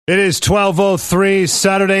It is 12:03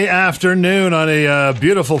 Saturday afternoon on a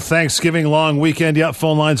beautiful Thanksgiving long weekend. Yep,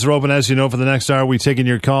 phone lines are open, as you know, for the next hour. We take in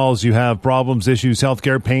your calls. You have problems, issues,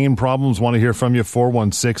 healthcare, pain problems. Want to hear from you.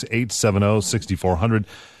 416-870-6400.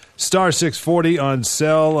 Star 640 on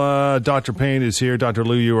cell. Dr. Payne is here. Dr.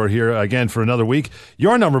 Lou, you are here again for another week.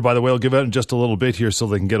 Your number, by the way, I'll give out in just a little bit here so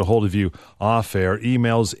they can get a hold of you off air.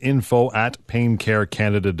 Emails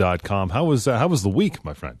info@paincarecanada.com. How was the week,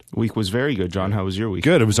 my friend? Week was very good, John. How was your week?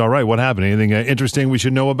 Good. It was all right. What happened? Anything interesting we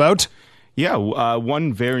should know about? Yeah,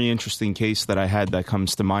 one very interesting case that I had that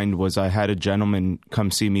comes to mind was I had a gentleman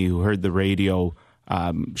come see me who heard the radio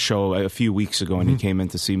show a few weeks ago, and he came in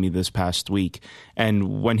to see me this past week.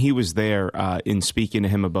 And when he was there, in speaking to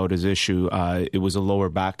him about his issue, it was a lower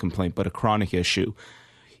back complaint, but a chronic issue.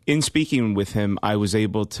 In speaking with him, I was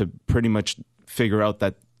able to pretty much figure out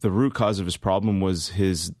that the root cause of his problem was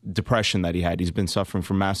his depression that he had. He's been suffering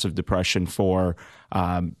from massive depression for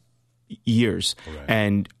years. Right.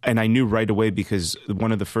 And I knew right away, because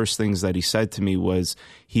one of the first things that he said to me was,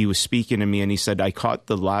 he was speaking to me and he said, I caught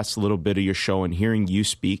the last little bit of your show, and hearing you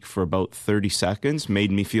speak for about 30 seconds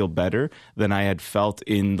made me feel better than I had felt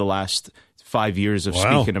in the last 5 years of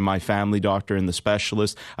speaking to my family doctor and the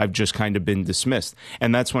specialist. I've just kind of been dismissed.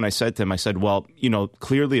 And that's when I said to him, I said, well,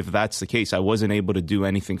 clearly if that's the case, I wasn't able to do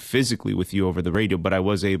anything physically with you over the radio, but I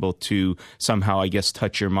was able to somehow, I guess,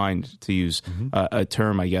 touch your mind, to use a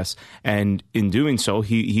term, I guess. And in doing so,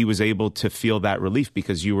 he was able to feel that relief,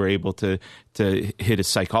 because you were able to hit his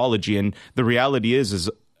psychology. And the reality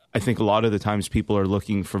is I think a lot of the times people are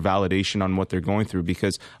looking for validation on what they're going through,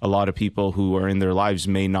 because a lot of people who are in their lives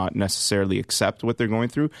may not necessarily accept what they're going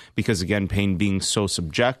through, because, again, pain being so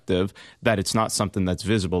subjective that it's not something that's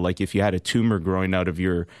visible. Like if you had a tumor growing out of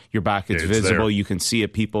your back, it's visible. There. You can see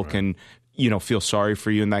it. People can feel sorry for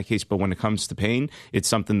you in that case. But when it comes to pain, it's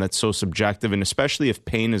something that's so subjective. And especially if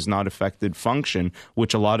pain has not affected function,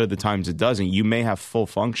 which a lot of the times it doesn't, you may have full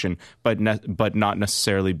function, but not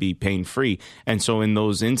necessarily be pain-free. And so in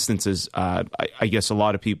those instances, I guess a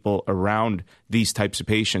lot of people around these types of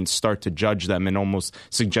patients start to judge them and almost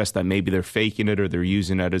suggest that maybe they're faking it or they're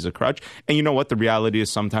using it as a crutch. And you know what? The reality is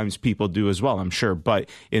sometimes people do as well, I'm sure. But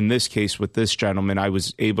in this case with this gentleman, I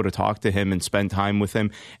was able to talk to him and spend time with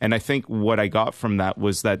him. And I think what I got from that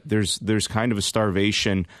was that there's kind of a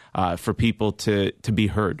starvation for people to be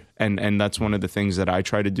heard. And that's one of the things that I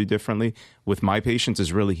try to do differently with my patients,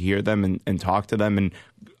 is really hear them and talk to them and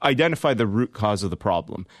identify the root cause of the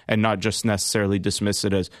problem, and not just necessarily dismiss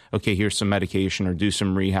it as, okay, here's some medication or do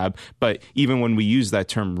some rehab. But even when we use that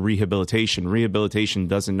term rehabilitation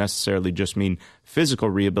doesn't necessarily just mean physical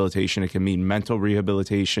rehabilitation. It can mean mental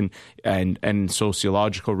rehabilitation and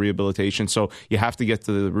sociological rehabilitation. So you have to get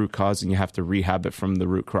to the root cause, and you have to rehab it from the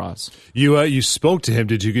root cause. You spoke to him.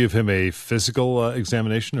 Did you give him a physical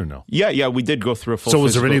examination or no? Yeah, we did go through a full. So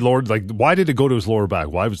was there any why did it go to his lower back?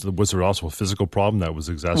 Why was there also a physical problem that was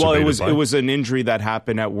exacerbated? Well, it was an injury that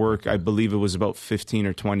happened at work. I believe it was about 15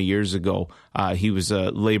 or 20 years ago. He was a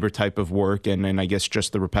labor type of work, and I guess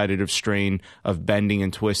just the repetitive strain of bending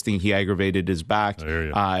and twisting, he aggravated his back,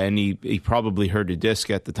 and he probably hurt a disc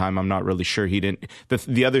at the time. I'm not really sure. He didn't.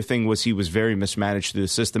 The other thing was he was very mismanaged through the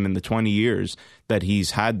system. In the 20 years that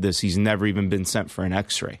he's had this, he's never even been sent for an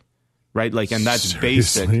X-ray, right? And that's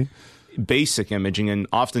Seriously? basic imaging. And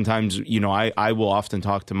oftentimes, I will often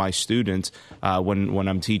talk to my students when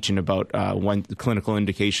I'm teaching about clinical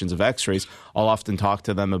indications of X-rays. I'll often talk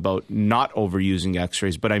to them about not overusing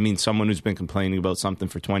X-rays, but I mean someone who's been complaining about something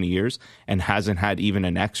for 20 years and hasn't had even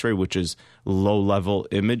an X-ray, which is low-level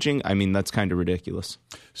imaging. I mean, that's kind of ridiculous.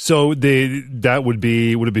 So would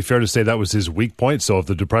it be fair to say that was his weak point? So if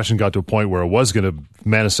the depression got to a point where it was going to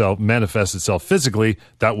manifest itself physically,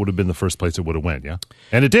 that would have been the first place it would have went, yeah?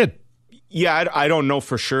 And it did. Yeah, I don't know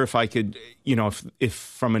for sure if I could, if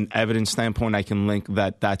from an evidence standpoint, I can link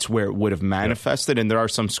that's where it would have manifested. Yeah. And there are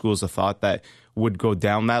some schools of thought that would go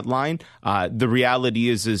down that line. The reality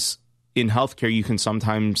is in healthcare, you can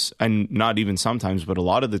sometimes, and not even sometimes, but a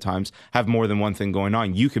lot of the times, have more than one thing going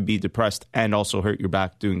on. You could be depressed and also hurt your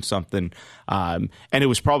back doing something. And it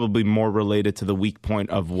was probably more related to the weak point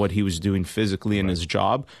of what he was doing physically in his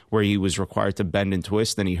job, where he was required to bend and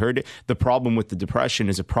twist, and he hurt it. The problem with the depression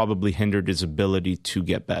is it probably hindered his ability to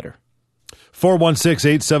get better.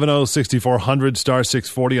 416-870-6400, star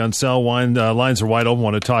 640 on cell. Lines are wide open.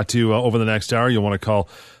 Want to talk to you over the next hour. You'll want to call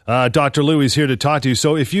Dr. Lou is here to talk to you.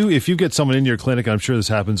 So if you get someone in your clinic, I'm sure this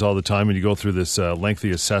happens all the time, and you go through this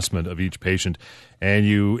lengthy assessment of each patient, and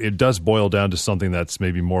it does boil down to something that's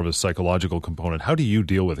maybe more of a psychological component. How do you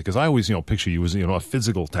deal with it? Because I always, picture you as, a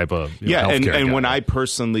physical type of healthcare and guy. when I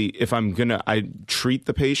personally, if I treat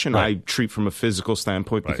the patient, I treat from a physical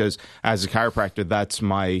standpoint because as a chiropractor, that's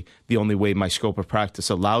the only way my scope of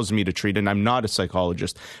practice allows me to treat, and I'm not a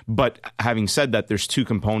psychologist. But having said that, there's two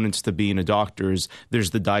components to being a doctor.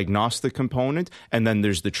 There's the diagnostic component, and then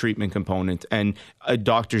there's the treatment component. And a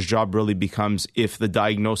doctor's job really becomes, if the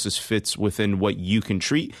diagnosis fits within what you can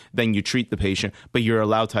treat, then you treat the patient, but you're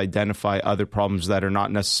allowed to identify other problems that are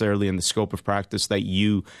not necessarily in the scope of practice that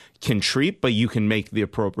you can treat, but you can make the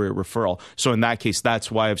appropriate referral. So in that case,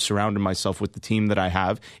 that's why I've surrounded myself with the team that I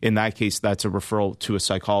have. In that case, that's a referral to a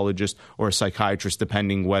psychologist or a psychiatrist,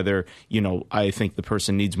 depending whether, I think the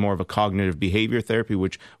person needs more of a cognitive behavior therapy,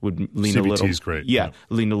 which would lean CBT a little, is great.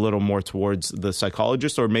 lean a little more towards the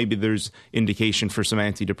psychologist, or maybe there's indication for some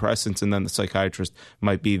antidepressants, and then the psychiatrist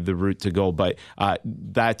might be the route to go. But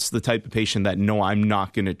that's the type of patient that, no, I'm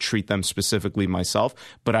not going to treat them specifically myself,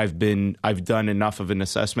 but I've done enough of an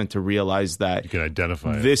assessment to realize that you can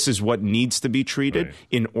identify this is what needs to be treated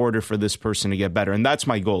in order for this person to get better. And that's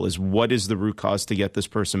my goal, is what is the root cause to get this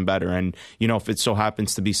person better? And, if it so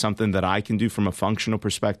happens to be something that I can do from a functional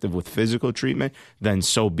perspective with physical treatment, then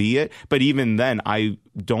so be it. But even then, I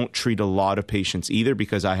don't treat a lot of patients either,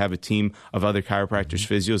 because I have a team of other chiropractors,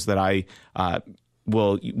 physios that I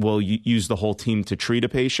will use the whole team to treat a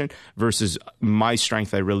patient, versus my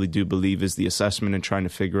strength, I really do believe, is the assessment and trying to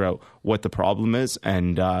figure out what the problem is,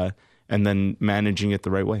 and then managing it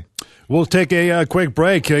the right way. We'll take a quick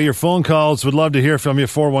break. Your phone calls, would love to hear from you.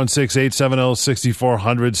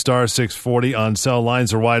 416-870-6400, star 640 on cell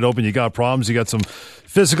lines are wide open. You got problems, you got some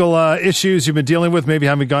physical issues you've been dealing with, maybe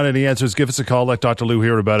haven't got any answers, give us a call, let Dr. Lou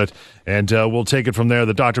hear about it, and we'll take it from there.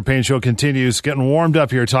 The Dr. Payne Show continues, getting warmed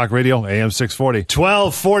up here, Talk Radio, AM 640.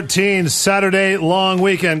 12/14, Saturday, long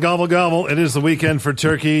weekend, gobble, gobble. It is the weekend for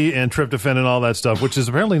turkey and tryptophan and all that stuff, which is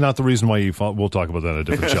apparently not the reason why you fall. We'll talk about that in a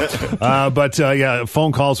different show. But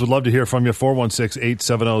phone calls, would love to hear from you.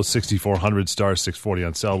 416-870-6400, star 640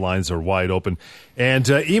 on cell lines are wide open. And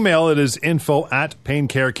email, it is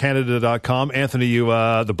info@paincarecanada.com. Anthony, you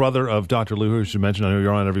the brother of Dr. Lou, who should mention, I know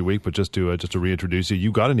you're on every week, but just to reintroduce you,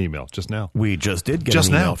 you got an email just now. We just did get an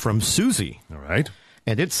email from Susie. All right.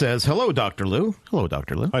 And it says, "Hello, Dr. Lou." Hello,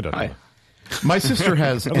 Dr. Lou. Hi, Dr. Lou. My sister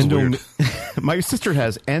has my sister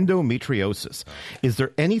has endometriosis. Is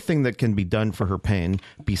there anything that can be done for her pain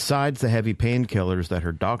besides the heavy painkillers that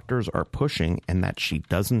her doctors are pushing and that she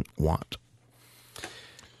doesn't want?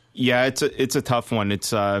 Yeah, it's a tough one.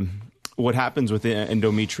 It's what happens with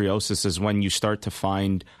endometriosis is when you start to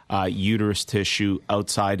find uterus tissue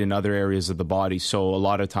outside in other areas of the body. So a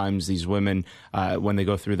lot of times these women, when they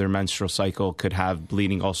go through their menstrual cycle, could have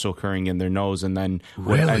bleeding also occurring in their nose. And then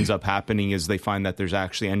what ends up happening is they find that there's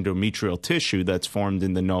actually endometrial tissue that's formed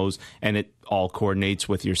in the nose, and it all coordinates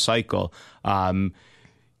with your cycle.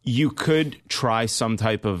 You could try some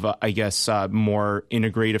type of, more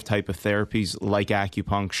integrative type of therapies like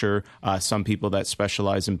acupuncture. Some people that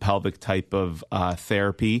specialize in pelvic type of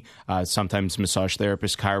therapy. Sometimes massage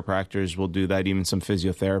therapists, chiropractors will do that, even some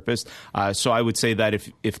physiotherapists. So I would say that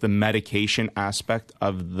if the medication aspect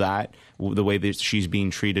of that, the way that she's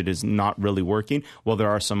being treated, is not really working, well, there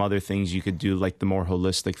are some other things you could do, like the more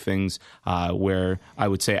holistic things, where I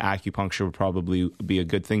would say acupuncture would probably be a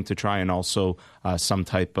good thing to try, and also some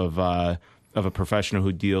type of a professional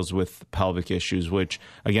who deals with pelvic issues, which,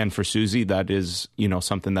 again, for Susie, that is,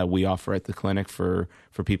 something that we offer at the clinic for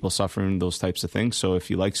people suffering those types of things. So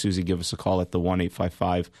if you like Susie, give us a call at the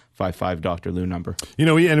 1-855-55 Lou number.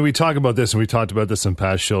 And we talk about this, and we talked about this in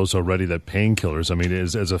past shows already, that painkillers,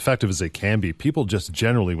 is as effective as they can be. People just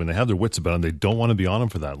generally, when they have their wits about them, they don't want to be on them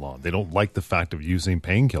for that long. They don't like the fact of using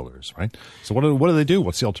painkillers, right? So what do they do?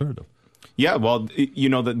 What's the alternative? Yeah, well,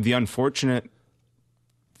 the unfortunate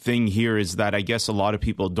thing here is that I guess a lot of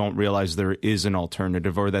people don't realize there is an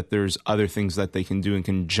alternative, or that there's other things that they can do in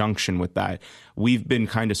conjunction with that. We've been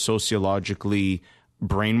kind of sociologically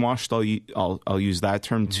brainwashed, I'll use that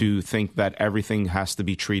term, to think that everything has to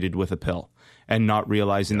be treated with a pill, and not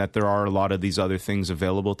realizing that there are a lot of these other things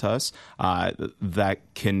available to us that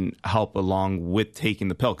can help along with taking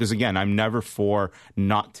the pill. Because again, I'm never for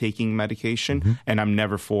not taking medication, and I'm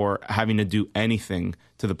never for having to do anything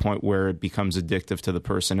to the point where it becomes addictive to the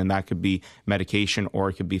person. And that could be medication, or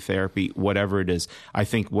it could be therapy, whatever it is. I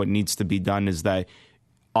think what needs to be done is that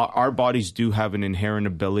our bodies do have an inherent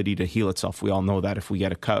ability to heal itself. We all know that if we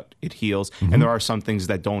get a cut, it heals. And there are some things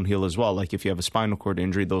that don't heal as well. Like if you have a spinal cord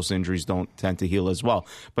injury, those injuries don't tend to heal as well.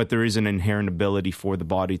 But there is an inherent ability for the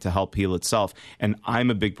body to help heal itself. And I'm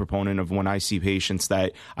a big proponent of, when I see patients,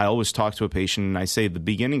 that I always talk to a patient and I say the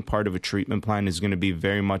beginning part of a treatment plan is going to be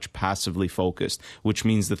very much passively focused, which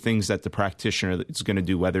means the things that the practitioner is going to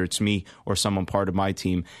do, whether it's me or someone part of my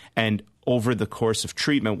team. And over the course of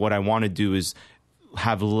treatment, what I want to do is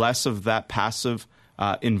have less of that passive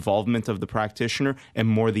involvement of the practitioner and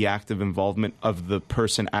more the active involvement of the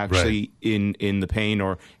person actually in the pain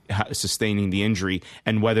or sustaining the injury.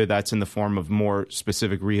 And whether that's in the form of more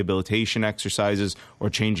specific rehabilitation exercises or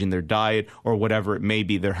changing their diet or whatever it may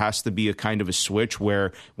be, there has to be a kind of a switch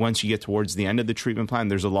where once you get towards the end of the treatment plan,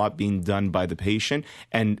 there's a lot being done by the patient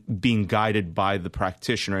and being guided by the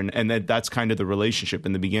practitioner. And that's kind of the relationship.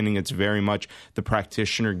 In the beginning, it's very much the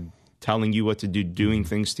practitioner telling you what to do, doing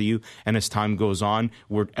things to you. And as time goes on,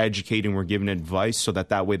 we're educating, we're giving advice so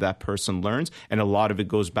that way that person learns. And a lot of it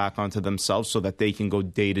goes back onto themselves so that they can go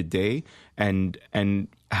day to day and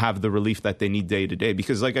have the relief that they need day to day.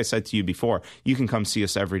 Because like I said to you before, you can come see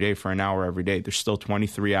us every day for an hour every day. There's still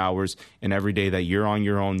 23 hours in every day that you're on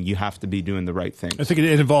your own. You have to be doing the right thing. I think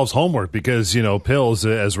it involves homework because, pills,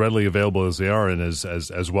 as readily available as they are and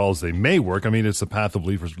as well as they may work, I mean, it's the path of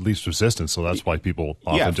least resistance. So that's why people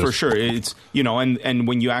often for sure. It's, and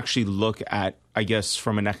when you actually look at, I guess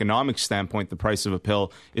from an economic standpoint, the price of a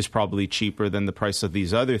pill is probably cheaper than the price of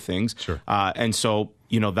these other things. Sure. And so,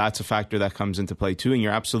 that's a factor that comes into play too. And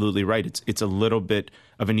you're absolutely right. It's a little bit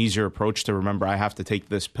of an easier approach to remember I have to take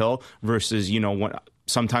this pill versus,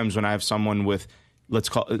 sometimes when I have someone with,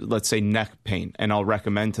 let's say neck pain, and I'll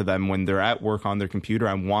recommend to them when they're at work on their computer,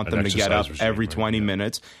 I want them to get up every 20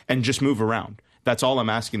 minutes and just move around. That's all I'm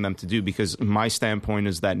asking them to do, because my standpoint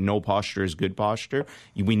is that no posture is good posture.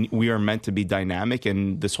 We are meant to be dynamic,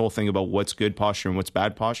 and this whole thing about what's good posture and what's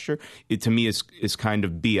bad posture, it to me is kind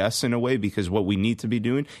of BS in a way, because what we need to be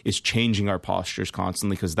doing is changing our postures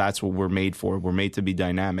constantly, because that's what we're made for. We're made to be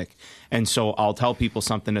dynamic. And so I'll tell people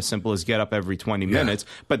something as simple as get up every 20 minutes,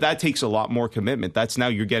 but that takes a lot more commitment. That's now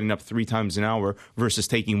you're getting up 3 times an hour versus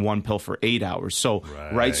taking one pill for 8 hours. So,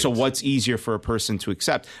 right? So what's easier for a person to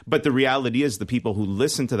accept? But the reality is the people who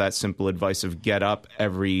listen to that simple advice of get up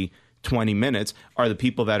every 20 minutes are the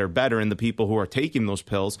people that are better, and the people who are taking those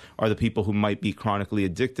pills are the people who might be chronically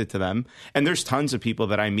addicted to them. And there's tons of people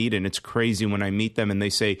that I meet, and it's crazy when I meet them and they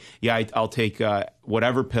say, I'll take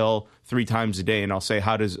whatever pill 3 times a day, and I'll say,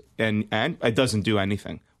 how does, and it doesn't do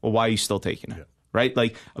anything. Well, why are you still taking it? Yeah. Right?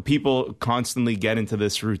 Like people constantly get into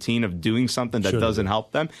this routine of doing something that doesn't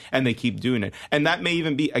help them, and they keep doing it. And that may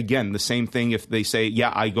even be, again, the same thing if they say,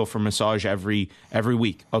 I go for massage every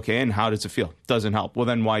week. Okay, and how does it feel? Doesn't help. Well,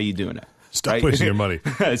 then why are you doing it? Stop wasting your money.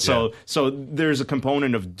 So there's a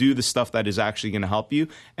component of do the stuff that is actually going to help you,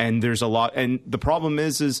 and there's a lot. And the problem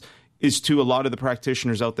is to a lot of the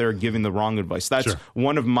practitioners out there giving the wrong advice. That's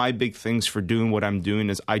one of my big things for doing what I'm doing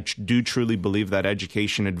is I do truly believe that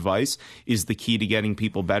education advice is the key to getting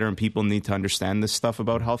people better, and people need to understand this stuff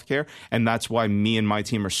about healthcare. And that's why me and my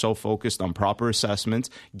team are so focused on proper assessments,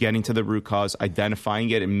 getting to the root cause, identifying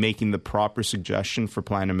it, and making the proper suggestion for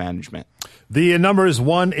plan and management. The number is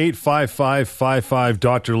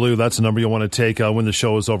 1-855-55-Dr. Lou. That's the number you'll want to take when the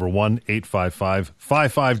show is over.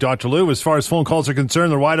 1-855-55-Dr. Lou. As far as phone calls are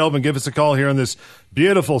concerned, they're wide open. Give us a call here on this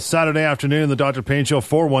beautiful Saturday afternoon. The Dr. Payne Show,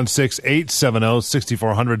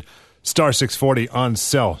 416-870-6400, star 640 on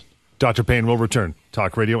cell. Dr. Payne will return.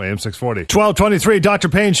 Talk Radio AM 640. 1223, Dr.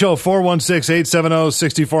 Payne Show,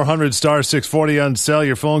 416-870-6400, star 640 on cell.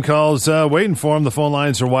 Your phone calls, waiting for them. The phone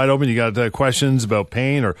lines are wide open. You got questions about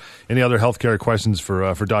pain or any other healthcare questions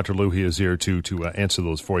for Dr. Lou. He is here to answer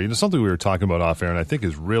those for you. Something we were talking about off air, and I think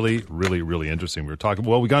is really, really, really interesting. We got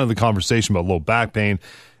into the conversation about low back pain,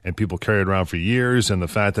 and people carry it around for years, and the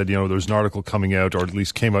fact that, there's an article coming out, or at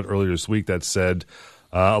least came out earlier this week, that said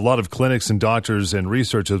a lot of clinics and doctors and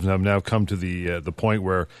researchers have now come to the point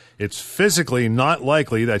where it's physically not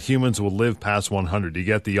likely that humans will live past 100. You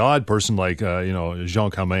get the odd person like,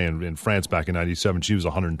 Jean Camet in France back in 97. She was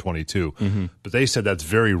 122. Mm-hmm. But they said that's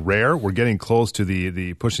very rare. We're getting close to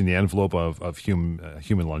the pushing the envelope of human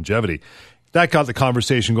longevity. that got the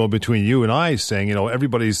conversation going between you and I, saying, you know,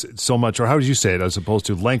 everybody's so much, or how did you say it, as opposed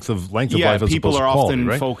to length of life as opposed to quality, people are often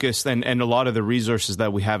right? focused, and a lot of the resources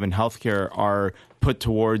that we have in healthcare are put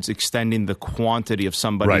towards extending the quantity of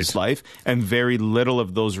somebody's life, and very little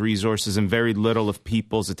of those resources and very little of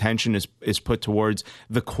people's attention is put towards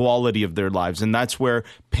the quality of their lives. And that's where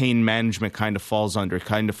pain management kind of falls under. It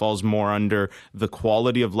kind of falls more under the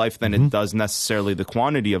quality of life than it does necessarily the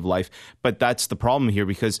quantity of life. But that's the problem here,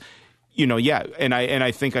 because you know, and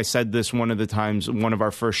I think I said this one of the times, one of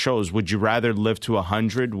our first shows, would you rather live to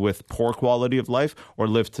 100 with poor quality of life or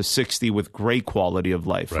live to 60 with great quality of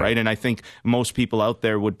life, right? And I think most people out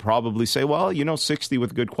there would probably say, well, you know, 60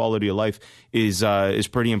 with good quality of life is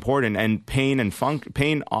pretty important. And pain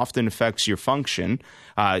often affects your function.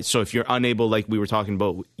 So if you're unable, like we were talking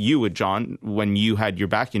about you with John, when you had your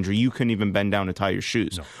back injury, you couldn't even bend down to tie your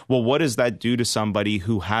shoes. No. Well, what does that do to somebody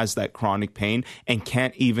who has that chronic pain and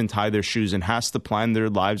can't even tie their shoes and has to plan their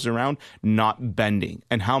lives around not bending?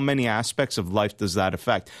 And how many aspects of life does that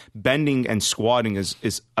affect? Bending and squatting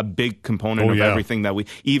is a big component of everything that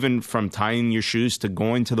even from tying your shoes to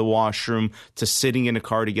going to the washroom to sitting in a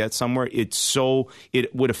car to get somewhere. It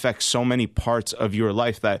would affect so many parts of your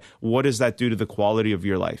life. That what does that do to the quality of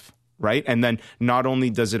your life, right? And then not only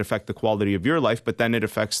does it affect the quality of your life, but then it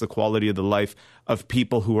affects the quality of the life of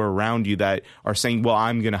people who are around you that are saying, well,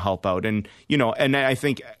 I'm going to help out. And, you know, and I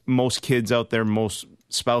think most kids out there, most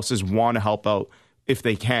spouses want to help out if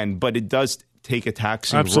they can, but it does take a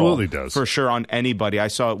taxing Absolutely role, does. for sure, on anybody. I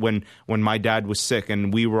saw it when my dad was sick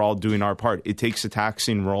and we were all doing our part. It takes a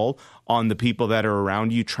taxing role on the people that are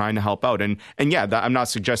around you trying to help out. And yeah, I'm not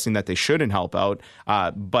suggesting that they shouldn't help out,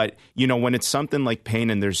 but you know, when it's something like pain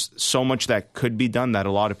and there's so much that could be done that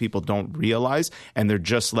a lot of people don't realize, and they're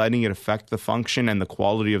just letting it affect the function and the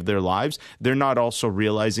quality of their lives, they're not also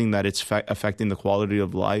realizing that it's affecting the quality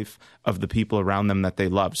of life of the people around them that they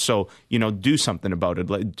love. So, you know, do something about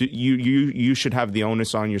it. You should have the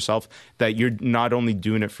onus on yourself that you're not only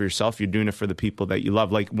doing it for yourself, you're doing it for the people that you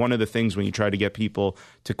love. Like, one of the things when you try to get people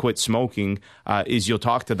to quit smoking is you'll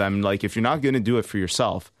talk to them like, if you're not going to do it for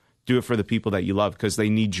yourself, do it for the people that you love, because they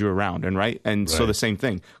need you around. And so the same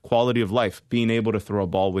thing, quality of life, being able to throw a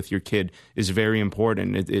ball with your kid is very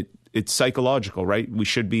important. It's psychological, right? We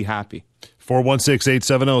should be happy.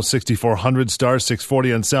 416-870-6400, star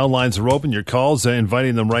 640 on sound lines are open. Your calls,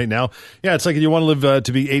 inviting them right now. Yeah, it's like you want to live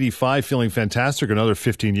to be 85 feeling fantastic, or another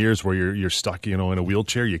 15 years where you're stuck, you know, in a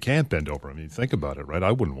wheelchair. You can't bend over. I mean, think about it, right?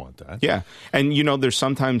 I wouldn't want that. Yeah. And, you know, there's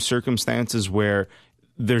sometimes circumstances where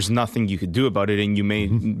there's nothing you could do about it, and you may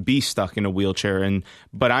be stuck in a wheelchair.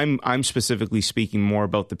 But I'm specifically speaking more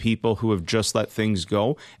about the people who have just let things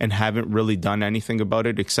go and haven't really done anything about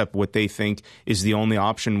it except what they think is the only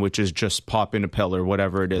option, which is just pop in a pill or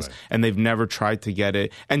whatever it is. Right. And they've never tried to get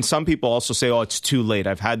it. And some people also say, oh, it's too late.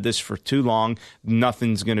 I've had this for too long.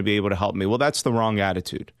 Nothing's going to be able to help me. Well, that's the wrong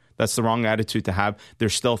attitude. That's the wrong attitude to have.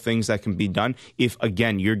 There's still things that can be done if,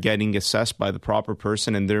 again, you're getting assessed by the proper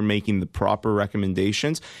person and they're making the proper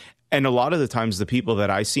recommendations. And a lot of the times, the people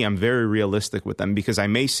that I see, I'm very realistic with them, because I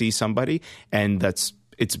may see somebody and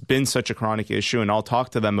it's been such a chronic issue, and I'll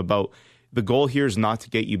talk to them about, the goal here is not to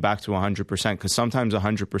get you back to 100%, because sometimes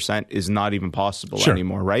 100% is not even possible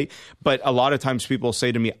anymore, right? But a lot of times people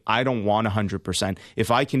say to me, I don't want 100%. If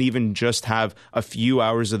I can even just have a few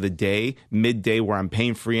hours of the day, midday, where I'm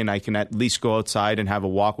pain-free and I can at least go outside and have a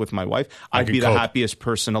walk with my wife, I'd be the happiest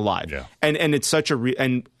person alive. Yeah. And it's such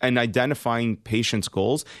and identifying patients'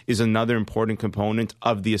 goals is another important component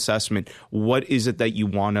of the assessment. What is it that you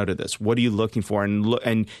want out of this? What are you looking for?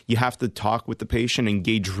 And you have to talk with the patient and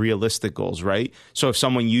gauge realistic goals, right? So if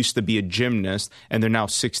someone used to be a gymnast and they're now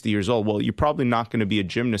 60 years old, well, you're probably not going to be a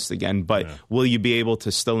gymnast again, but will you be able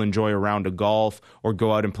to still enjoy a round of golf or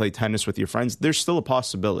go out and play tennis with your friends? There's still a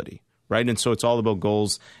possibility, right? And so it's all about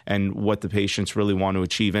goals and what the patients really want to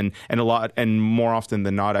achieve. And more often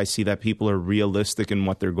than not, I see that people are realistic in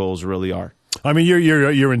what their goals really are. I mean,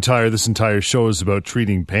 this entire show is about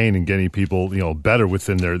treating pain and getting people, you know, better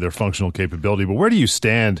within their functional capability. But where do you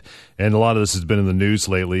stand? And a lot of this has been in the news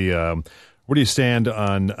lately. Where do you stand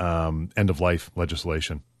on end of life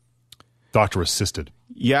legislation, doctor assisted?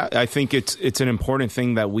 Yeah, I think it's an important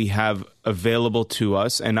thing that we have available to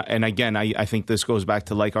us. And again, I think this goes back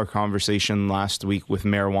to like our conversation last week with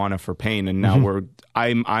marijuana for pain. And now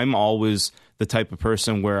I'm always the type of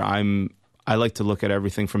person where I like to look at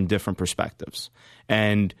everything from different perspectives.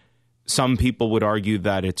 And some people would argue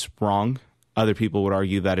that it's wrong. Other people would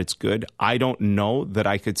argue that it's good. I don't know that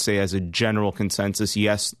I could say as a general consensus,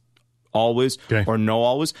 yes, always, or no,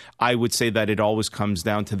 always. I would say that it always comes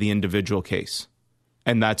down to the individual case,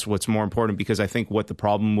 And that's what's more important, because I think what the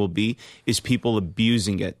problem will be is people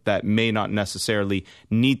abusing it that may not necessarily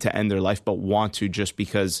need to end their life, but want to just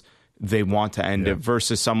because they want to end it,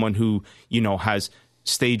 versus someone who, has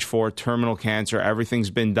stage 4 terminal cancer, everything's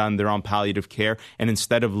been done, they're on palliative care, and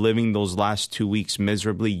instead of living those last 2 weeks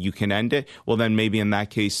miserably, you can end it. Well, then maybe in that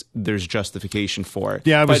case, there's justification for it.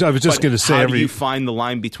 Yeah, I was just going to say, how do you find the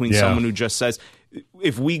line between someone who just says,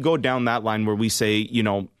 if we go down that line where we say,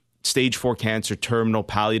 stage 4 cancer, terminal,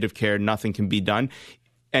 palliative care, nothing can be done,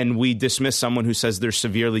 and we dismiss someone who says they're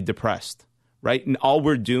severely depressed, right? And all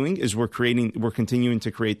we're doing is we're continuing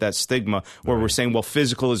to create that stigma where we're saying, well,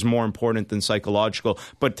 physical is more important than psychological.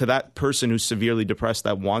 But to that person who's severely depressed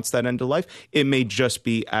that wants that end of life, it may just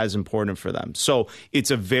be as important for them. So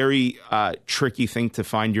it's a very tricky thing to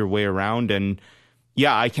find your way around. And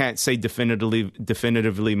yeah, I can't say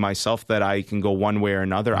definitively myself that I can go one way or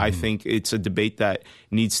another. I think it's a debate that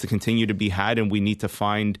needs to continue to be had, and we need to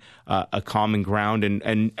find a common ground,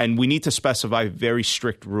 and we need to specify very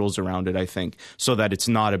strict rules around it, I think, so that it's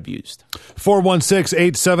not abused.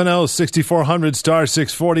 416-870-6400, star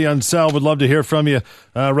 640 on cell. Would love to hear from you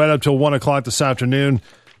right up till 1 o'clock this afternoon.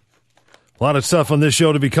 A lot of stuff on this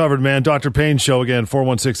show to be covered, man. Dr. Payne Show again,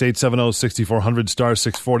 416-870-6400, star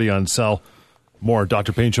 640 on cell. More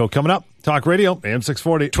Dr. Payne Show coming up. Talk Radio, AM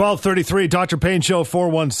 640. 1233, Dr. Payne Show,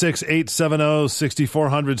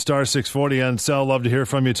 416-870-6400, star 640 on cell. Love to hear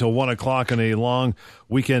from you till 1 o'clock on a long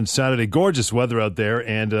weekend Saturday. Gorgeous weather out there,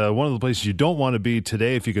 and one of the places you don't want to be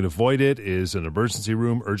today, if you can avoid it, is an emergency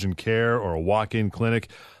room, urgent care, or a walk-in clinic.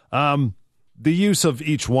 The use of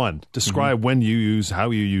each one. Describe when you use, how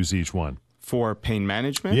you use each one. For pain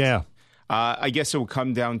management? Yeah. I guess it will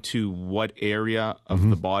come down to what area of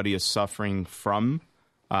the body is suffering from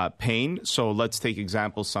pain. So let's take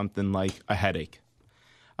example, something like a headache.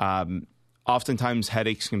 Oftentimes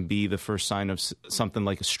headaches can be the first sign of something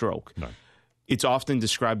like a stroke. No. It's often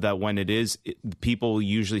described that when people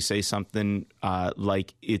usually say something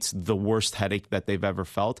like it's the worst headache that they've ever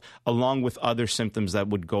felt, along with other symptoms that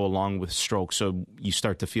would go along with stroke. So you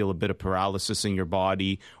start to feel a bit of paralysis in your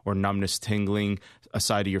body or numbness, tingling, a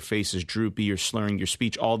side of your face is droopy, you're slurring your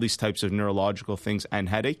speech, all these types of neurological things and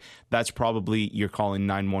headache. That's probably you're calling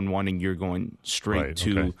 911 and you're going straight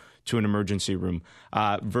to an emergency room.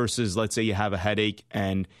 Versus, let's say you have a headache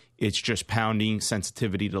and it's just pounding,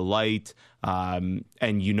 sensitivity to light, and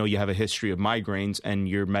you have a history of migraines and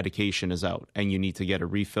your medication is out and you need to get a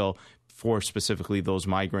refill for specifically those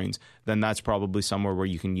migraines, then that's probably somewhere where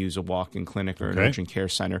you can use a walk-in clinic or an urgent care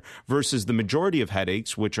center. Versus the majority of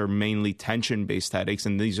headaches, which are mainly tension-based headaches,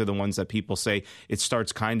 and these are the ones that people say it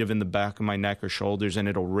starts kind of in the back of my neck or shoulders and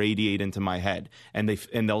it'll radiate into my head,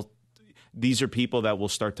 these are people that will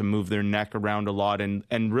start to move their neck around a lot.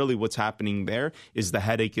 And really what's happening there is the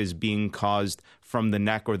headache is being caused from the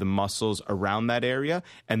neck or the muscles around that area.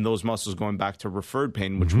 And those muscles, going back to referred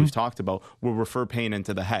pain, which we've talked about, will refer pain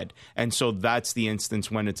into the head. And so that's the instance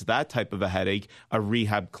when it's that type of a headache, a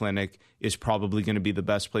rehab clinic is probably going to be the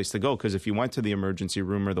best place to go. Because if you went to the emergency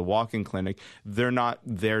room or the walk-in clinic, they're not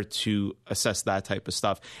there to assess that type of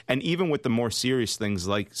stuff. And even with the more serious things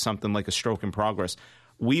like something like a stroke in progress,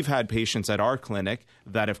 we've had patients at our clinic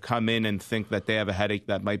that have come in and think that they have a headache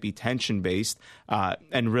that might be tension-based,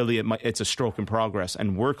 and really it's a stroke in progress,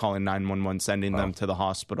 and we're calling 911, sending them to the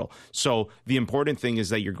hospital. So the important thing is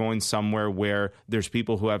that you're going somewhere where there's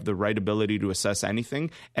people who have the right ability to assess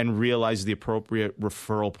anything and realize the appropriate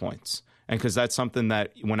referral points. And because that's something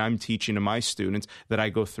that when I'm teaching to my students that I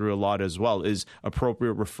go through a lot as well is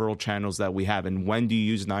appropriate referral channels that we have. And when do you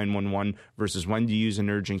use 911 versus when do you use an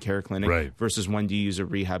urgent care clinic versus when do you use a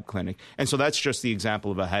rehab clinic? And so that's just the example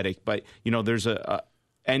of a headache. But, there's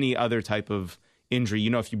any other type of injury.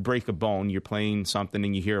 If you break a bone, you're playing something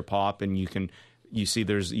and you hear a pop and you see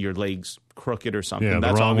there's your legs crooked or something.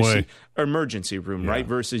 That's obviously emergency room, right?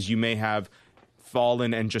 Versus you may have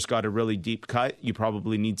fallen and just got a really deep cut, you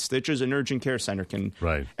probably need stitches. An urgent care center can.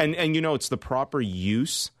 Right. And it's the proper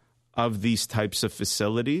use of these types of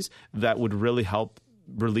facilities that would really help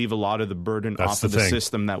relieve a lot of the burden off of the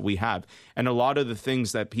system that we have. And a lot of the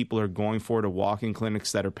things that people are going for to walk-in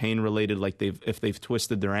clinics that are pain related, like if they've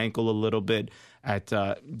twisted their ankle a little bit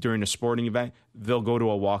during a sporting event, they'll go to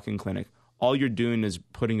a walk-in clinic. All you're doing is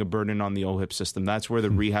putting a burden on the OHIP system. That's where the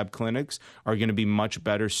rehab clinics are going to be much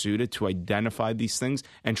better suited to identify these things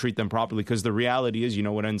and treat them properly. Because the reality is,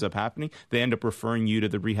 what ends up happening? They end up referring you to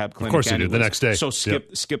the rehab clinic. Of course they do, the next day. So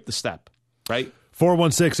skip the step, right?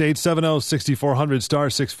 416-870-6400, star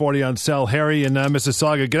 640 on cell. Harry in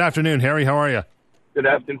Mississauga. Good afternoon, Harry. How are you? Good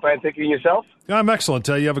afternoon, fine. Thank you. And yourself? I'm excellent.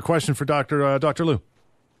 You have a question for Dr. Lou?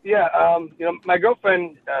 My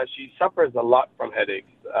girlfriend, she suffers a lot from headaches.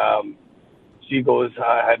 She goes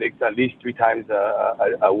headaches at least 3 times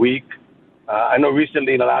a week. I know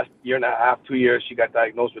recently in the last year and a half, 2 years, she got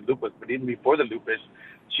diagnosed with lupus. But even before the lupus,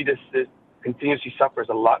 she just continuously suffers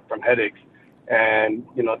a lot from headaches. And,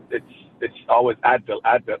 it's always Advil.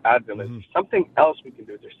 Is there something else we can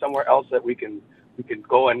do? Is there somewhere else that we can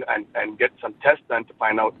go and get some tests done to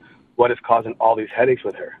find out what is causing all these headaches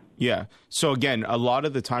with her? Yeah. So again, a lot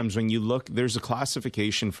of the times when you look, there's a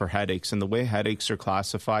classification for headaches, and the way headaches are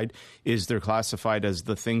classified is they're classified as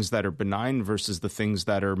the things that are benign versus the things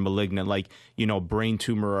that are malignant, like, brain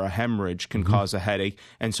tumor or a hemorrhage can cause a headache.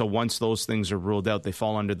 And so once those things are ruled out, they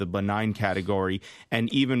fall under the benign category.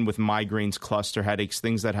 And even with migraines, cluster headaches,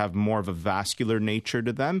 things that have more of a vascular nature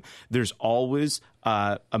to them, there's always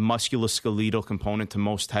a musculoskeletal component to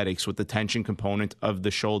most headaches with the tension component of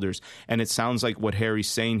the shoulders. And it sounds like what Harry's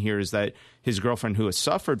saying here is that his girlfriend, who has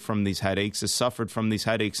suffered from these headaches,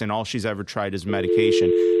 and all she's ever tried is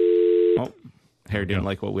medication. Oh, Harry didn't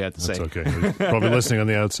like what we had to say. That's okay. He's probably listening on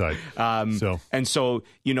the outside. And so,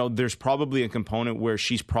 there's probably a component where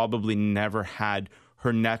she's probably never had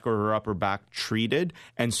her neck or her upper back treated.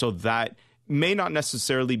 And so that may not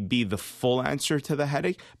necessarily be the full answer to the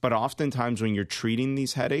headache, but oftentimes when you're treating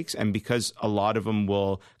these headaches, and because a lot of them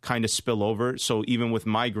will kind of spill over, so even with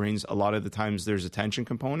migraines, a lot of the times there's a tension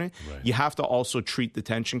component. Right. You have to also treat the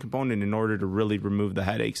tension component in order to really remove the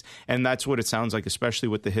headaches. And that's what it sounds like, especially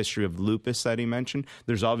with the history of lupus that he mentioned.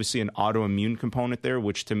 There's obviously an autoimmune component there,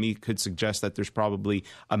 which to me could suggest that there's probably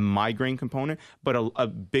a migraine component. But a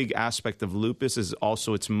big aspect of lupus is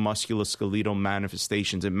also its musculoskeletal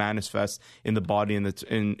manifestations. It manifests in the body in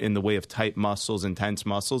the way of tight muscles and tense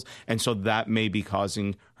muscles. And so that may be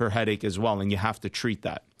causing her headache as well. And you have to treat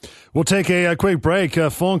that. We'll take a quick break.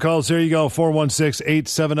 Phone calls, here you go,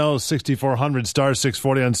 416-870-6400, star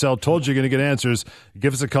 640 on cell. Told you you're going to get answers.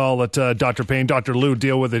 Give us a call at Dr. Payne. Dr. Lou,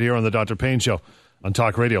 deal with it here on the Dr. Payne Show on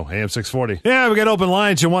Talk Radio, AM 640. Yeah, we got open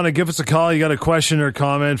lines. You want to give us a call, you got a question or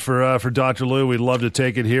comment for Dr. Lou, we'd love to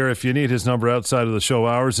take it here. If you need his number outside of the show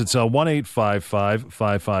hours, it's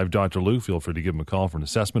 1-855-55-Dr. Lou. Feel free to give him a call for an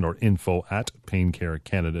assessment, or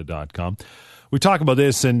info@paincarecanada.com. We talk about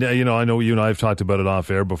this, and I know you and I have talked about it off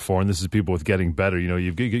air before, and this is people with getting better.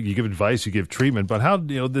 You give advice, you give treatment, but how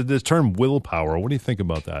the term willpower? What do you think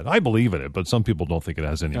about that? I believe in it, but some people don't think it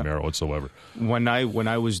has any merit whatsoever. When I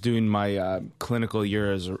was doing my clinical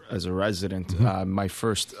year as a resident, my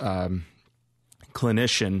first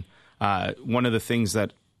clinician, one of the things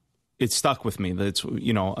that it stuck with me, that's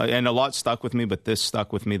and a lot stuck with me, but this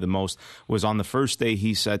stuck with me the most, was on the first day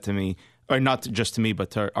he said to me. Or not just to me,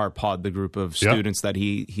 but to our pod, the group of students that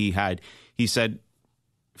he had. He said,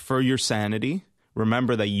 for your sanity,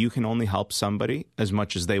 remember that you can only help somebody as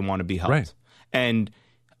much as they want to be helped. Right. And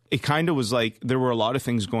it kind of was like there were a lot of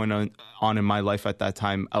things going on in my life at that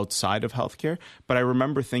time outside of healthcare. But I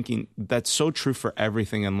remember thinking that's so true for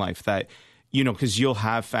everything in life, that because you'll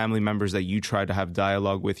have family members that you try to have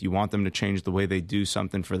dialogue with. You want them to change the way they do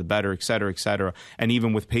something for the better, et cetera, et cetera. And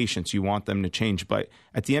even with patients, you want them to change. But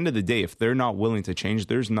at the end of the day, if they're not willing to change,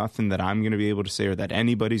 there's nothing that I'm going to be able to say, or that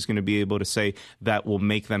anybody's going to be able to say, that will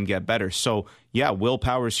make them get better. So yeah,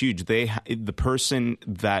 willpower is huge. The person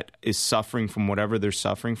that is suffering from whatever they're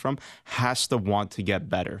suffering from has to want to get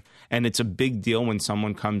better. And it's a big deal when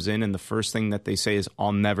someone comes in and the first thing that they say is,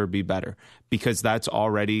 I'll never be better, because that's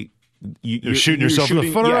already... You're shooting yourself in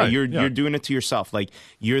the foot. Yeah, you're doing it to yourself. Like,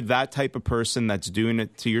 you're that type of person that's doing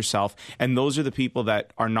it to yourself. And those are the people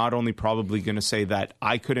that are not only probably going to say that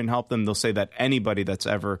I couldn't help them, they'll say that anybody that's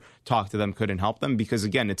ever talked to them couldn't help them, because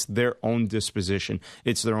again, it's their own disposition.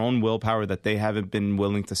 It's their own willpower that they haven't been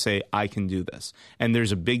willing to say, I can do this. And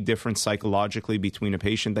there's a big difference psychologically between a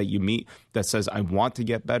patient that you meet that says, I want to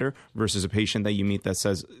get better, versus a patient that you meet that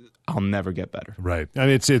says, I'll never get better. Right. I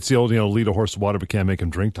mean, it's the old, lead a horse to water but can't make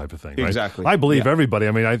him drink type of thing, right? Exactly. I believe everybody.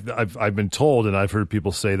 I mean, I've been told, and I've heard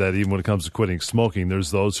people say that even when it comes to quitting smoking,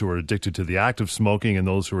 there's those who are addicted to the act of smoking and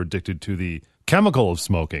those who are addicted to the chemical of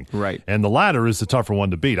smoking. Right. And the latter is the tougher one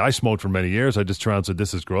to beat. I smoked for many years. I just turned around and said,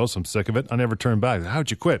 this is gross. I'm sick of it. I never turned back. How'd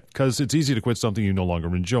you quit? Because it's easy to quit something you no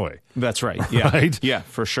longer enjoy. That's right. Yeah. Right? Yeah,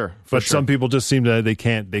 for sure. But some people just seem to, they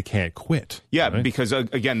can't quit. Yeah, right? Because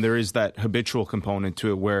again, there is that habitual component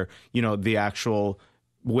to it where, the actual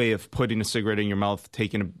way of putting a cigarette in your mouth,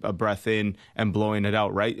 taking a breath in and blowing it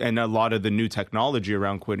out, right? And a lot of the new technology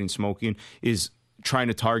around quitting smoking is trying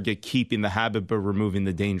to target keeping the habit but removing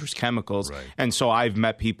the dangerous chemicals. Right. And so I've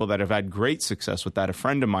met people that have had great success with that. A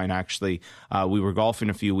friend of mine, actually, we were golfing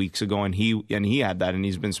a few weeks ago, and he had that, and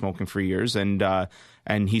he's been smoking for years.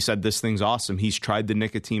 And he said, this thing's awesome. He's tried the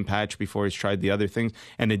nicotine patch before, he's tried the other things,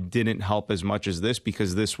 and it didn't help as much as this,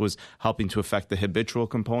 because this was helping to affect the habitual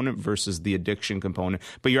component versus the addiction component.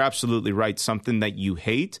 But you're absolutely right. Something that you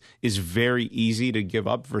hate is very easy to give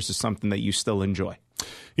up versus something that you still enjoy.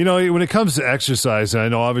 You know, when it comes to exercise, and I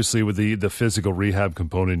know obviously with the physical rehab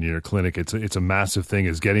component in your clinic, it's a massive thing,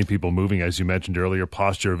 is getting people moving. As you mentioned earlier,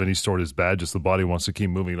 posture of any sort is bad. Just the body wants to keep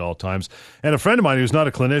moving at all times. And a friend of mine who's not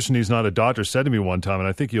a clinician, he's not a doctor, said to me one time, and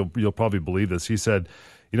I think you'll probably believe this. He said,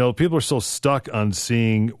 you know, people are so stuck on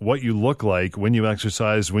seeing what you look like when you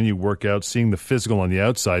exercise, when you work out, seeing the physical on the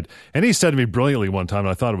outside. And he said to me brilliantly one time, and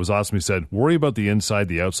I thought it was awesome, he said, worry about the inside,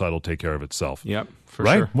 the outside will take care of itself. Yep. For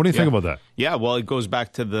right? Sure. What do you think about that? Yeah, well, it goes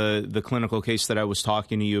back to the clinical case that I was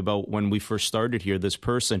talking to you about when we first started here. This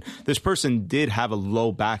person did have a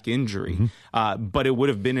low back injury, but it would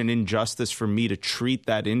have been an injustice for me to treat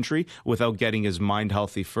that injury without getting his mind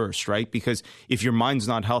healthy first, right? Because if your mind's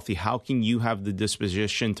not healthy, how can you have the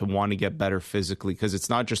disposition to want to get better physically? Because it's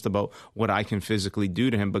not just about what I can physically do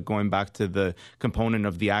to him, but going back to the component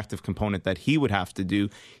of the active component that he would have to do,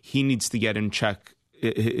 he needs to get in check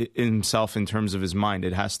himself in terms of his mind.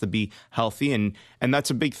 It has to be healthy, and that's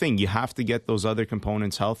a big thing. You have to get those other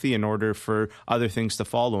components healthy in order for other things to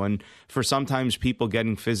follow. And for sometimes people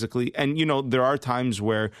getting physically, and you know, there are times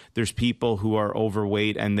where there's people who are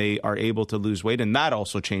overweight and they are able to lose weight, and that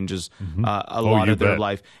also changes a lot of their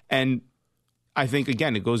life. And I think,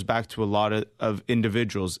 again, it goes back to a lot of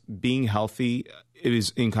individuals. Being healthy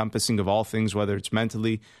is encompassing of all things, whether it's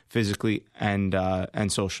mentally, physically, and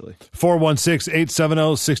socially.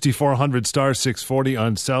 416-870-6400 star 640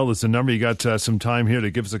 on cell is the number. You got some time here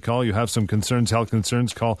to give us a call. You have some concerns, health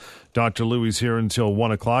concerns. Call Dr. Louis here until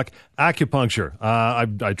 1 o'clock. Acupuncture.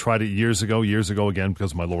 I tried it years ago again,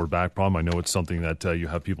 because of my lower back problem. I know it's something that you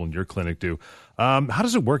have people in your clinic do. How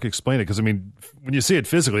does it work? Explain it. Because, I mean, when you see it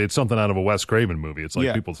physically, it's something out of a Wes Craven movie. It's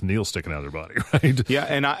like people's needles sticking out of their body, right? Yeah,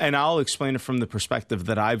 and I'll explain it from the perspective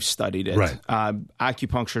that I've studied it. Right.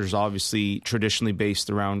 Acupuncture is obviously traditionally based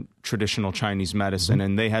around traditional Chinese medicine,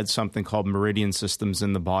 and they had something called meridian systems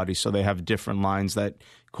in the body. So they have different lines that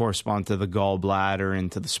correspond to the gallbladder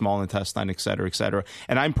and to the small intestine, et cetera, et cetera.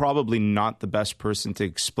 And I'm probably not the best person to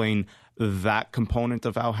explain that component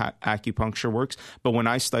of how acupuncture works. But when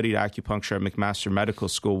I studied acupuncture at McMaster Medical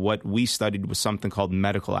School, what we studied was something called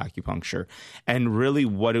medical acupuncture. And really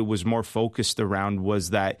what it was more focused around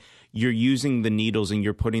was that you're using the needles and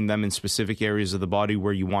you're putting them in specific areas of the body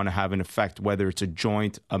where you want to have an effect, whether it's a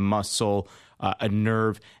joint, a muscle, a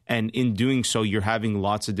nerve. And in doing so, you're having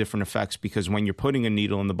lots of different effects, because when you're putting a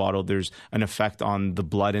needle in the bottle, there's an effect on the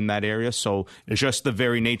blood in that area. So just the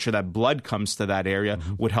very nature that blood comes to that area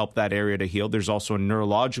would help that area to heal. There's also a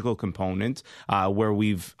neurological component where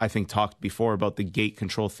we've, I think, talked before about the gate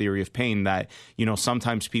control theory of pain, that, you know,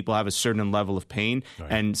 sometimes people have a certain level of pain,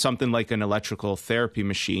 and something like an electrical therapy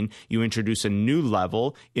machine, you introduce a new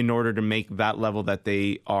level in order to make that level that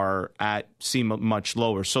they are at seem much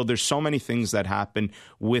lower. So there's so many things that happen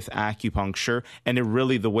with acupuncture, and it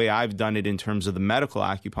really, the way I've done it in terms of the medical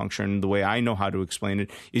acupuncture and the way I know how to explain it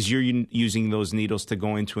is you're using those needles to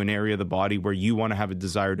go into an area of the body where you want to have a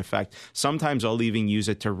desired effect. Sometimes I'll even use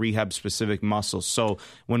it to rehab specific muscles. So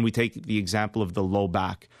when we take the example of the low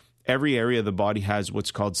back, every area of the body has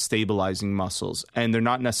what's called stabilizing muscles, and they're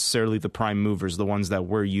not necessarily the prime movers, the ones that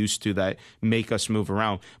we're used to that make us move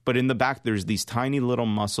around. But in the back, there's these tiny little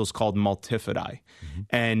muscles called multifidi.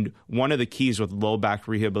 And one of the keys with low back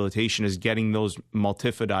rehabilitation is getting those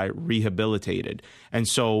multifidi rehabilitated. And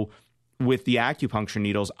so with the acupuncture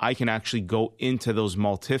needles, I can actually go into those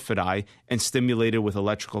multifidi and stimulate it with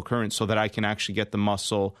electrical current so that I can actually get the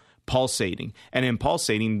muscle pulsating. And in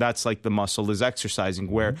pulsating, that's like the muscle is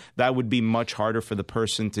exercising, where that would be much harder for the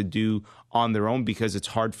person to do on their own, because it's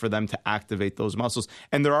hard for them to activate those muscles.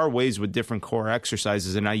 And there are ways with different core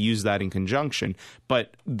exercises, and I use that in conjunction,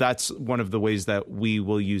 but that's one of the ways that we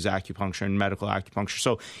will use acupuncture and medical acupuncture.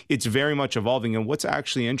 So it's very much evolving. And what's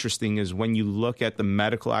actually interesting is when you look at the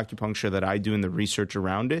medical acupuncture that I do and the research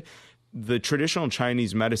around it, the traditional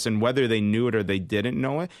Chinese medicine, whether they knew it or they didn't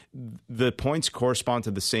know it, the points correspond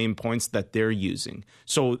to the same points that they're using.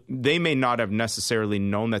 So they may not have necessarily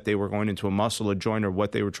known that they were going into a muscle, a joint, or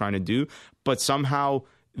what they were trying to do, but somehow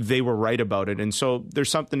they were right about it. And so there's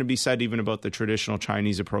something to be said even about the traditional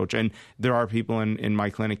Chinese approach. And there are people in my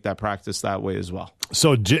clinic that practice that way as well.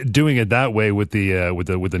 So doing it that way with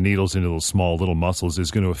the needles into those small little muscles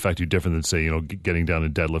is going to affect you different than, say, getting down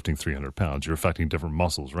and deadlifting 300 pounds. You're affecting different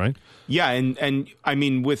muscles, right? Yeah, and I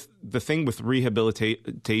mean, with the thing with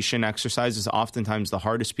rehabilitation exercises, oftentimes the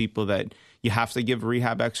hardest people that you have to give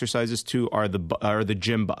rehab exercises to are the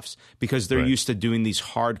gym buffs, because they're used to doing these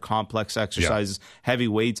hard, complex exercises, heavy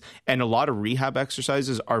weights, and a lot of rehab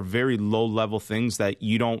exercises are very low-level things that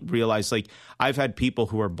you don't realize. Like, I've had people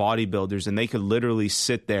who are bodybuilders, and they could literally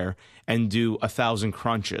sit there and do 1,000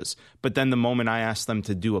 crunches, but then the moment I ask them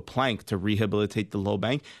to do a plank to rehabilitate the low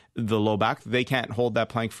back, they can't hold that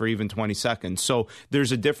plank for even 20 seconds. So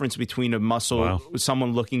there's a difference between a muscle,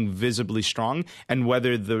 someone looking visibly strong, and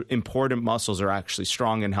whether the important muscles are actually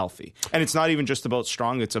strong and healthy. And it's not even just about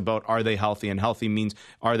strong, it's about, are they healthy? And healthy means,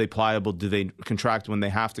 are they pliable? Do they contract when they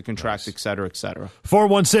have to contract, et cetera, et cetera.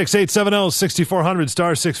 416-870-6400,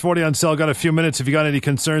 star 640 on cell. Got a few minutes if you got any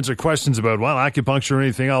concerns or questions about, acupuncture or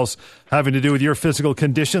anything else having to do with your physical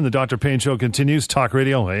condition. The Dr. Payne Show continues. Talk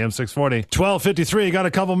Radio, AM 640. 12:53. Got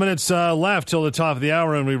a couple minutes left till the top of the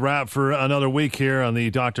hour, and we wrap for another week here on the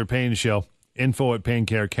Dr. Payne Show.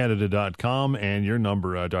 info@paincarecanada.com, and your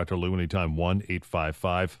number, Dr. Lou, anytime,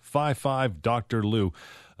 1-855-55-Dr. Lou.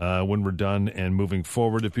 When we're done and moving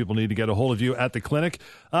forward, if people need to get a hold of you at the clinic.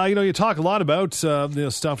 You talk a lot about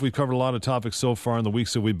stuff. We've covered a lot of topics so far in the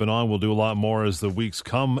weeks that we've been on. We'll do a lot more as the weeks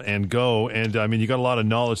come and go. And, you got a lot of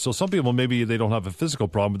knowledge. So some people, maybe they don't have a physical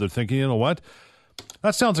problem, but they're thinking, you know what?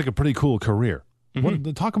 That sounds like a pretty cool career.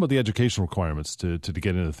 Talk about the education requirements to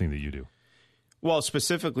get into the thing that you do. Well,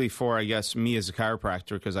 specifically for, I guess, me as a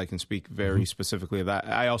chiropractor, because I can speak very specifically of that.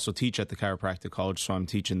 I also teach at the chiropractic college, so I'm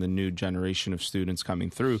teaching the new generation of students coming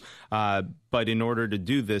through. But in order to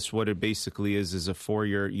do this, what it basically is a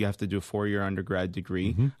 4-year, you have to do a 4-year undergrad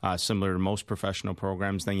degree, similar to most professional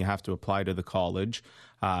programs. Then you have to apply to the college.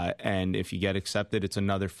 And if you get accepted, it's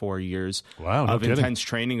another 4 years of intense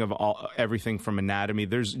training of everything from anatomy.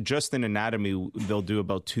 There's just in anatomy, they'll do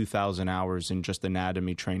about 2,000 hours in just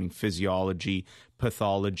anatomy training, physiology,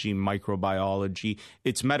 pathology, microbiology.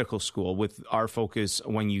 It's medical school. With our focus,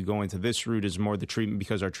 when you go into this route, is more the treatment,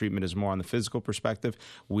 because our treatment is more on the physical perspective.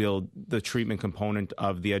 The treatment component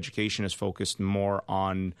of the education is focused more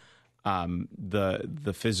on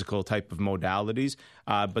the physical type of modalities,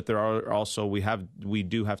 but there are also we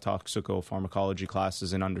do have toxicopharmacology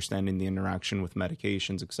classes and understanding the interaction with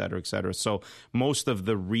medications, et cetera, et cetera. So most of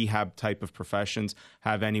the rehab type of professions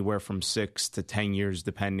have anywhere from 6 to 10 years,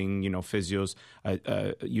 depending. Physios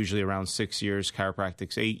usually around 6 years,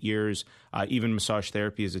 chiropractics 8 years, even massage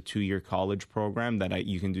therapy is a 2-year college program that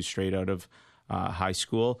you can do straight out of high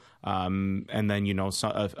school. And then,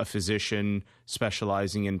 a physician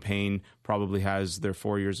specializing in pain probably has their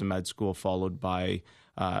 4 years of med school, followed by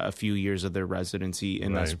a few years of their residency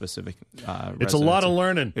in that specific residency. It's a lot of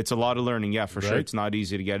learning. It's a lot of learning, yeah, for sure. It's not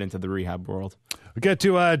easy to get into the rehab world. We get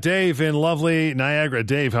to Dave in lovely Niagara.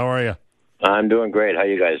 Dave, how are you? I'm doing great. How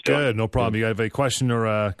you guys doing? Good, no problem. You have a question or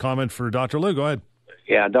a comment for Dr. Lou? Go ahead.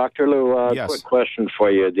 Yeah, Dr. Lou, yes. Quick question for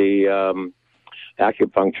you. The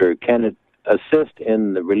acupuncture, can it assist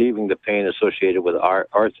in relieving the pain associated with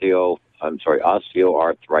osteoarthritis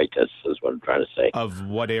is what I'm trying to say. Of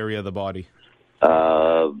what area of the body?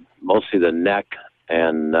 Mostly the neck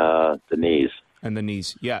and the knees. And the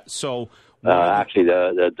knees, yeah. So actually,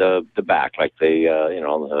 the back, like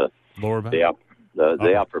the lower back,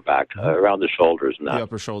 the upper back, around the shoulders and that. The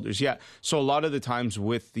upper shoulders, yeah. So a lot of the times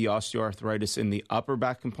with the osteoarthritis in the upper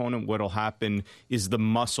back component, what'll happen is the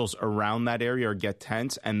muscles around that area get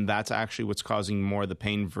tense, and that's actually what's causing more of the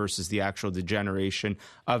pain versus the actual degeneration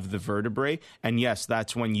of the vertebrae. And yes,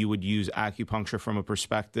 that's when you would use acupuncture from a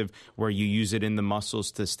perspective where you use it in the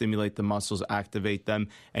muscles to stimulate the muscles, activate them,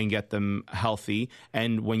 and get them healthy.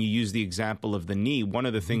 And when you use the example of the knee, one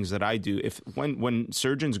of the things that I do, when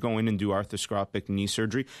surgeons go in and do arthroscopic knee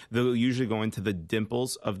surgery, they'll usually go into the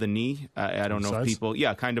dimples of the knee. I don't know if people,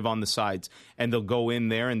 kind of on the sides, and they'll go in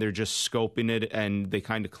there and they're just scoping it, and they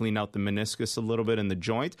kind of clean out the meniscus a little bit in the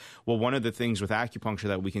joint. Well, one of the things with acupuncture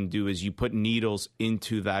that we can do is you put needles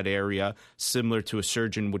into that area, similar to a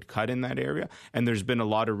surgeon would cut in that area. And there's been a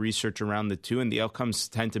lot of research around the two, and the outcomes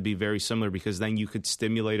tend to be very similar, because then you could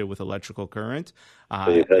stimulate it with electrical current. So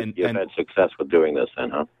you've had success with doing this then,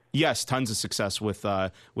 huh? Yes, tons of success with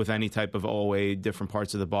any type of OA, different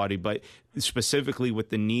parts of the body, but specifically with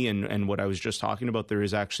the knee and what I was just talking about, there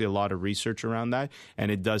is actually a lot of research around that,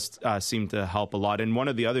 and it does seem to help a lot. And one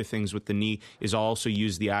of the other things with the knee is I'll also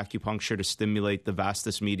use the acupuncture to stimulate the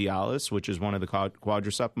vastus medialis, which is one of the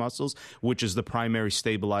quadricep muscles, which is the primary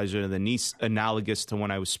stabilizer of the knee, analogous to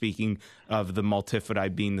when I was speaking of the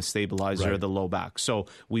multifidi being the stabilizer of the low back. So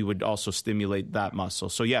we would also stimulate that muscle.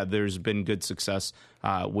 So yeah, there's been good success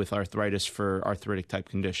with arthritis for arthritic type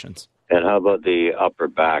conditions. And how about the upper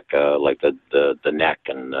back, like the neck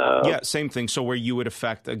and? Yeah, same thing. So where you would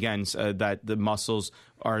affect again that the muscles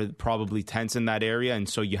are probably tense in that area, and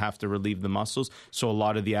so you have to relieve the muscles. So a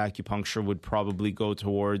lot of the acupuncture would probably go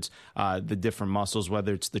towards the different muscles,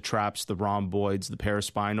 whether it's the traps, the rhomboids, the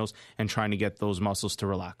paraspinals, and trying to get those muscles to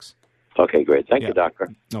relax. Okay, great. Thank you, doctor.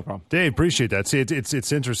 No problem. Dave, appreciate that. See,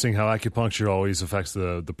 it's interesting how acupuncture always affects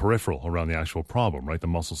the peripheral around the actual problem, right? The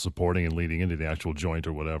muscle supporting and leading into the actual joint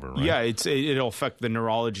or whatever, right? Yeah, it'll affect the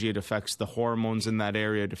neurology. It affects the hormones in that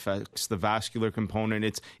area. It affects the vascular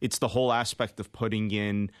component. It's the whole aspect of putting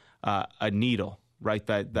in a needle, right?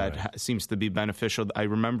 That seems to be beneficial. I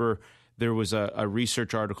remember there was a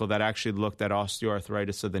research article that actually looked at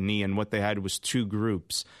osteoarthritis of the knee, and what they had was two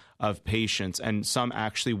groups of patients, and some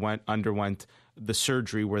actually underwent the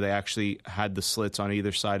surgery where they actually had the slits on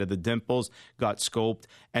either side of the dimples, got scoped,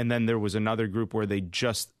 and then there was another group where they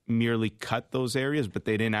just merely cut those areas, but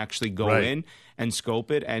they didn't actually go in and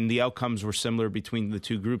scope it, and the outcomes were similar between the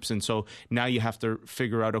two groups. And so now you have to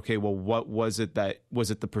figure out, okay, well, what was it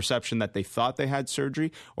the perception that they thought they had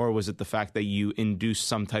surgery, or was it the fact that you induced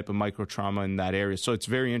some type of microtrauma in that area? So it's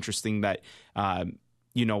very interesting that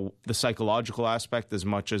the psychological aspect as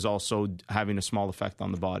much as also having a small effect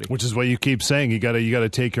on the body. Which is what you keep saying. You got to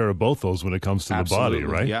take care of both those when it comes to the body,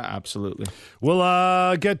 right? Yeah, absolutely.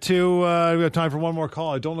 We'll get to, we have time for one more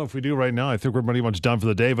call. I don't know if we do right now. I think we're pretty much done for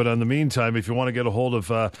the day. But in the meantime, if you want to get a hold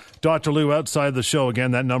of Dr. Lou outside the show,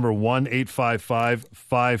 again, that number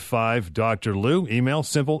 1-855-55-Dr. Lou. Email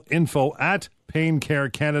simple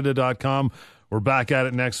info@paincarecanada.com. We're back at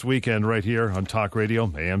it next weekend right here on Talk Radio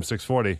AM 640.